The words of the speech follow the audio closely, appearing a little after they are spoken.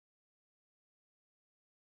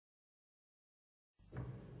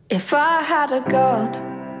If I had a God,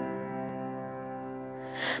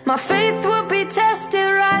 my faith would be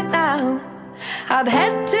tested right now. I'd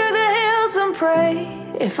head to the hills and pray.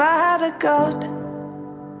 If I had a God,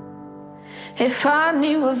 if I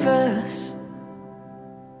knew a verse,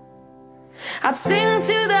 I'd sing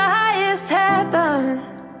to the highest heaven.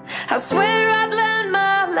 I swear I'd learn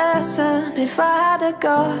my lesson. If I had a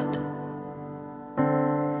God,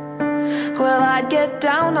 well, I'd get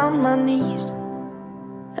down on my knees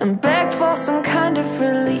and beg for some kind of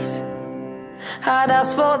release. I'd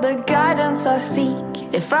ask for the guidance I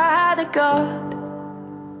seek. If I had a God,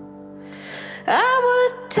 I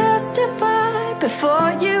would testify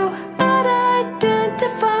before you. I'd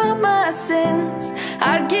identify my sins.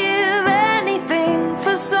 I'd give anything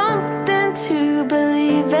for something to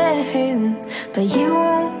believe in, but you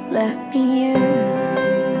won't let me in.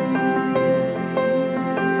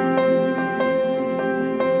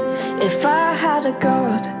 If I had a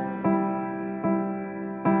God,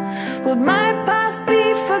 would my past be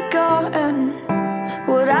forgotten?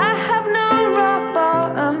 Would I have no rock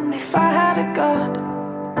bottom if I had a God?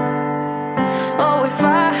 Oh, if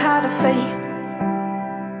I had a faith,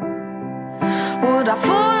 would I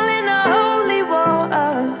fall in a holy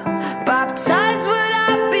water? Baptized, would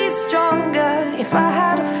I be stronger if I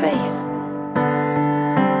had a faith?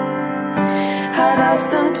 I'd ask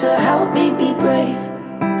them to help me be brave.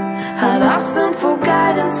 I'd ask them for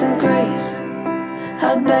guidance and grace.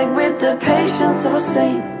 I'd beg with the patience of a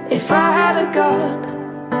saint if I had a God.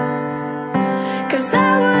 'Cause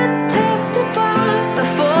I would testify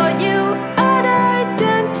before you. I'd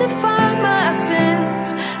identify my sins.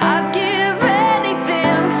 I'd give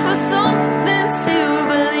anything for something to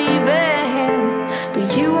believe in, but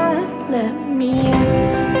you won't let me in.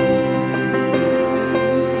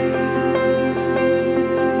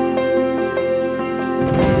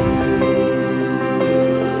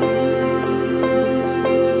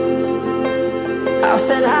 I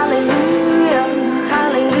said hallelujah,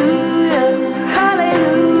 hallelujah,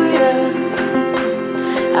 hallelujah.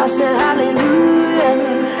 I said hallelujah,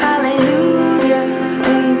 hallelujah,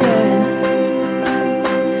 amen.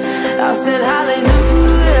 I said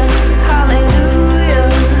hallelujah, hallelujah,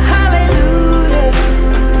 hallelujah.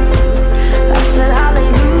 I said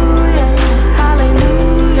hallelujah,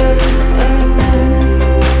 hallelujah, amen.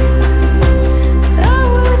 I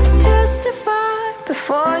would testify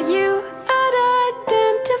before you.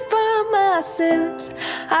 Sins.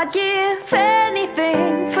 I'd give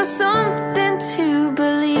anything for something to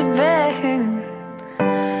believe in.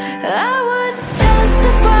 I would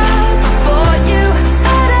testify before you.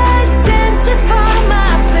 I'd identify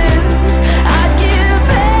my sins. I'd give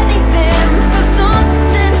anything for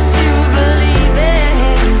something to believe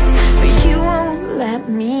in, but you won't let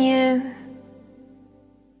me in.